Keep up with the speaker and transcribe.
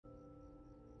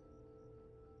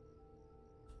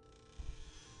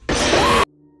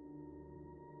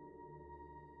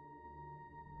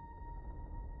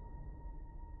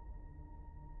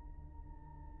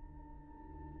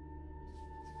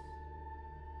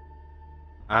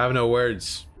I have no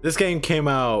words. This game came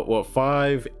out, what,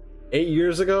 8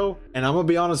 years ago? And I'm gonna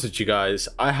be honest with you guys,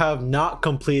 I have not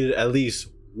completed at least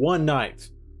one night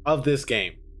of this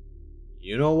game.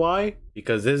 You know why?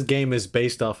 Because this game is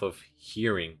based off of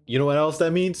hearing. You know what else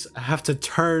that means? I have to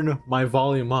turn my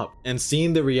volume up. And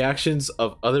seeing the reactions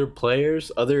of other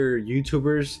players, other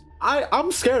YouTubers, I'm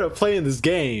scared of playing this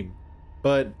game.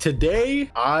 But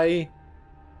today, I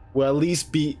will at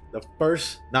least beat the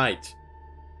first night.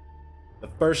 The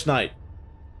first night.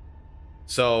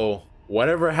 So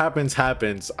whatever happens,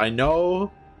 happens. I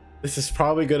know this is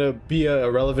probably gonna be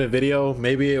a relevant video.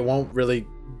 Maybe it won't really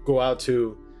go out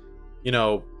to, you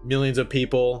know, millions of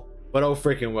people, but oh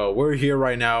freaking well, we're here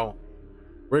right now.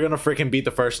 We're gonna freaking beat the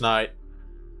first night.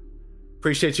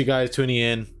 Appreciate you guys tuning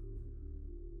in.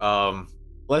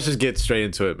 Let's just get straight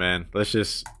into it, man. Let's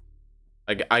just,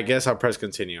 I guess I'll press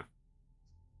continue.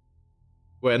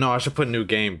 Wait, no, I should put a new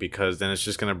game because then it's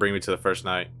just gonna bring me to the first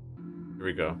night. Here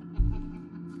we go.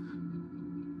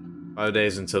 5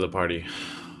 days until the party.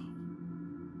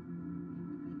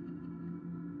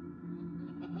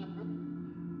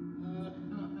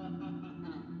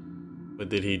 What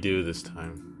did he do this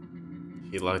time?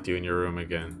 He locked you in your room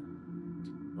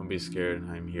again. Don't be scared,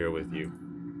 I'm here with you.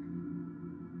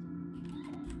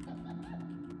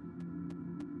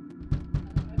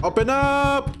 Open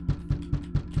up!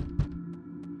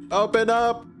 Open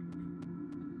up!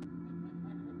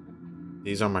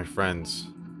 These are my friends.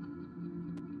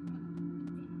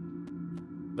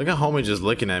 Look at homie just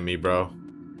looking at me, bro.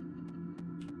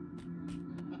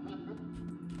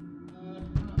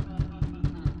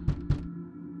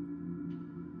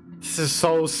 This is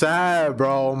so sad,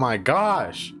 bro. Oh my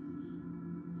gosh.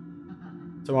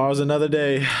 Tomorrow's another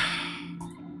day.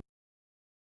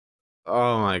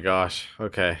 Oh my gosh.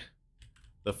 Okay.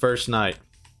 The first night.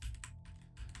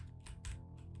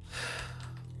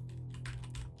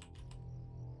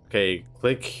 Okay,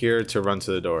 click here to run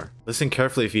to the door. Listen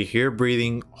carefully. If you hear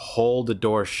breathing, hold the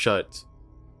door shut.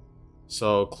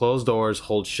 So close doors,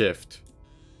 hold shift.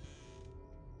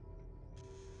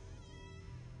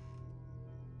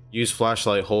 Use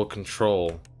flashlight, hold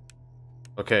control.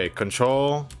 Okay,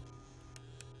 control.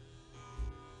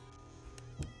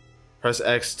 Press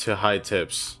X to hide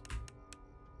tips.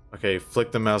 Okay,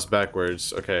 flick the mouse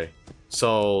backwards. Okay,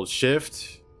 so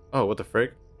shift. Oh, what the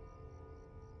frick?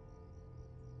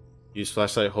 Use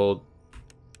flashlight, hold.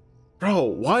 Bro,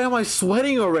 why am I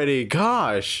sweating already?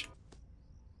 Gosh.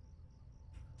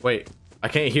 Wait, I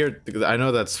can't hear. I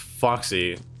know that's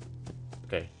Foxy.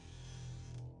 Okay.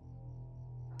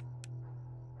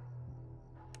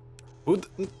 Who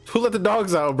let the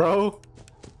dogs out, bro?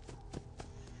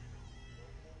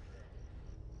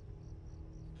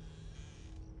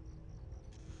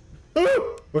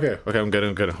 Okay, I'm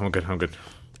good.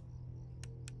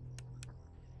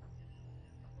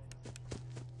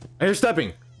 I hear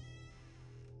stepping.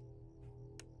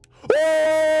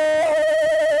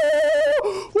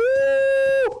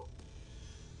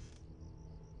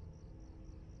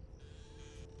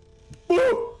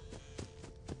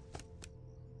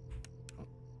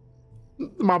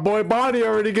 My boy Bonnie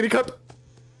already getting cut.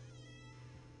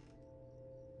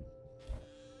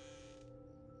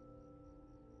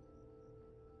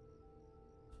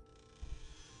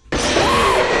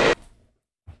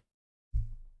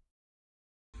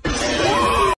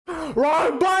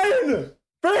 Wrong button!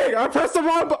 Frick, I pressed the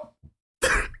wrong button.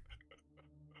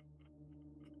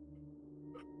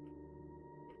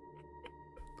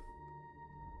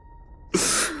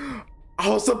 I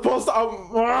was supposed to.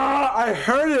 I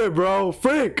heard it, bro.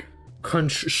 Frick.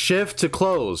 Shift to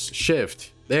close.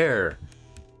 Shift. There.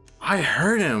 I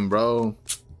heard him, bro.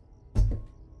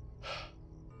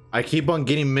 I keep on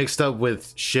getting mixed up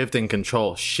with shift and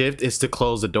control. Shift is to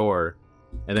close the door,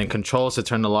 and then control is to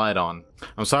turn the light on.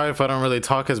 I'm sorry if I don't really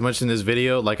talk as much in this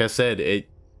video. Like I said,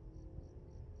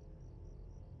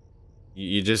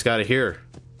 you just gotta hear.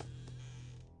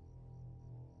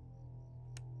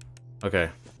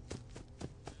 Okay.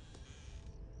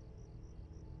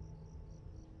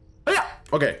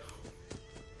 Okay.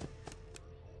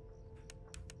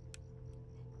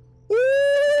 Woo!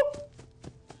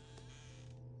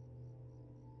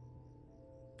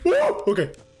 Woo!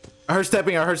 Okay. I heard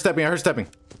stepping.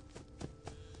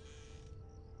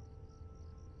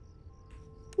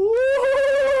 Woo!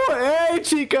 Hey,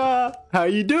 chica. How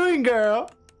you doing,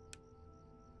 girl?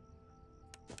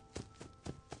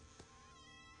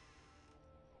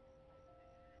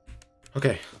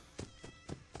 Okay.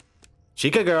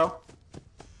 Chica girl.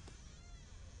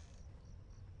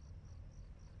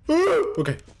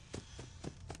 Okay.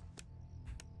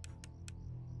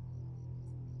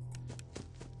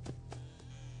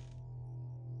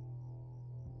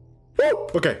 Oh,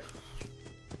 okay.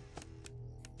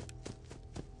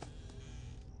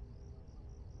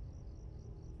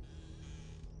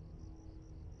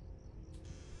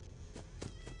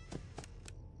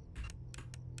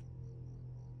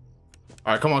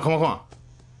 All right, come on, come on, come on.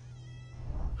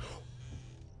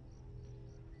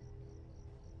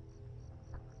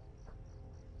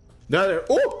 There.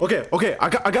 Oh, okay, okay. I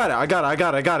got it. I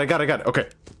got it. Okay.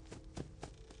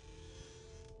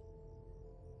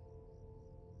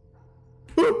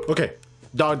 Ooh, okay.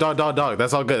 Dog.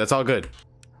 That's all good. That's all good.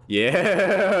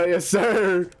 Yeah, yes,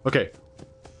 sir. Okay.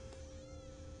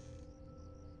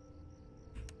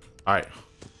 All right.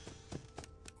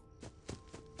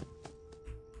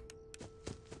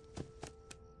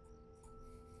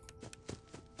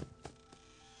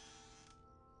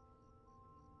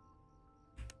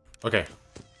 Okay.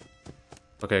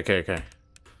 Okay.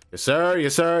 Yes, sir.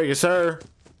 Yes, sir. Yes, sir.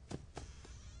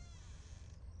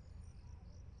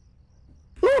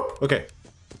 Woo! Okay.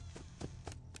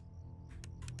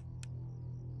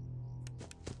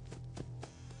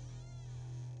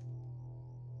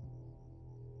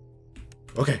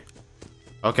 Okay.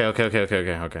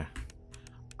 Okay.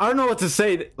 I don't know what to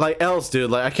say like else,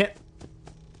 dude. Like I can't.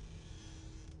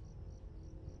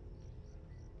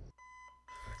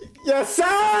 Yes,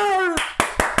 sir.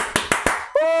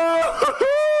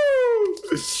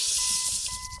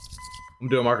 I'm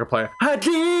doing Markiplier. I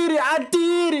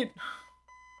did it.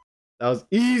 That was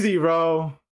easy,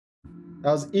 bro.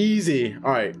 That was easy.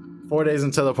 All right, 4 days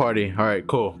until the party. All right,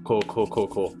 cool.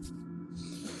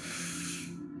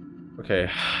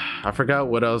 Okay, I forgot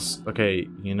what else. Okay,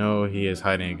 you know he is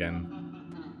hiding again.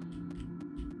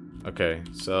 Okay,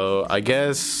 so I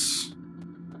guess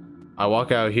I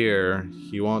walk out here.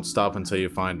 He won't stop until you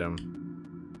find him.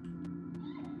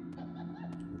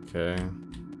 Okay.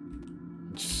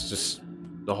 Just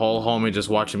the whole homie just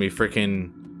watching me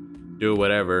freaking do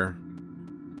whatever.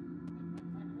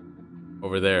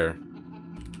 Over there.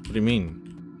 What do you mean?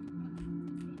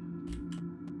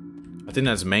 I think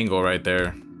that's mango right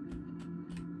there.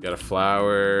 Got a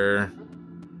flower.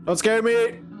 Don't scare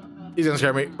me! He's gonna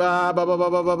scare me.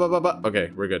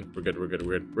 Okay, we're good. We're good.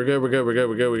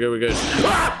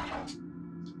 Ah!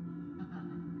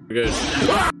 We're good.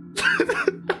 Ah!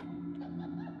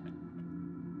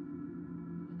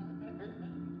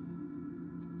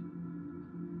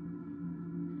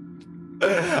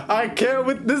 I can't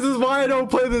with this is why I don't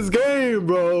play this game,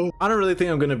 bro. I don't really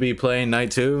think I'm gonna be playing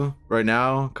night 2 right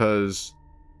now because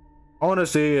I want to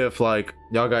see if like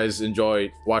y'all guys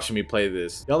enjoy watching me play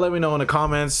this. Y'all let me know in the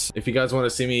comments if you guys want to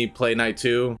see me play night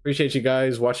 2. Appreciate you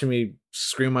guys watching me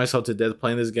scream myself to death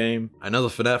playing this game. I know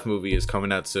the Fnaf movie is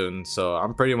coming out soon, so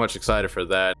I'm pretty much excited for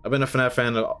that. I've been a Fnaf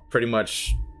fan pretty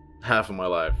much half of my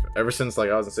life. Ever since like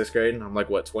I was in 6th grade. I'm like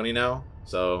what, 20 now?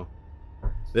 So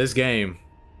this game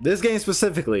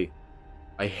specifically,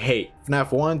 I hate.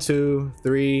 FNAF 1, 2,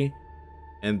 3,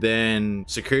 and then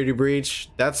Security Breach.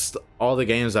 That's all the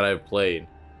games that I've played.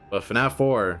 But FNAF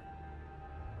 4,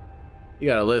 you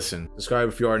gotta listen. Subscribe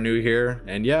if you are new here.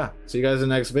 And yeah, see you guys in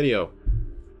the next video.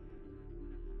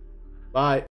 Bye.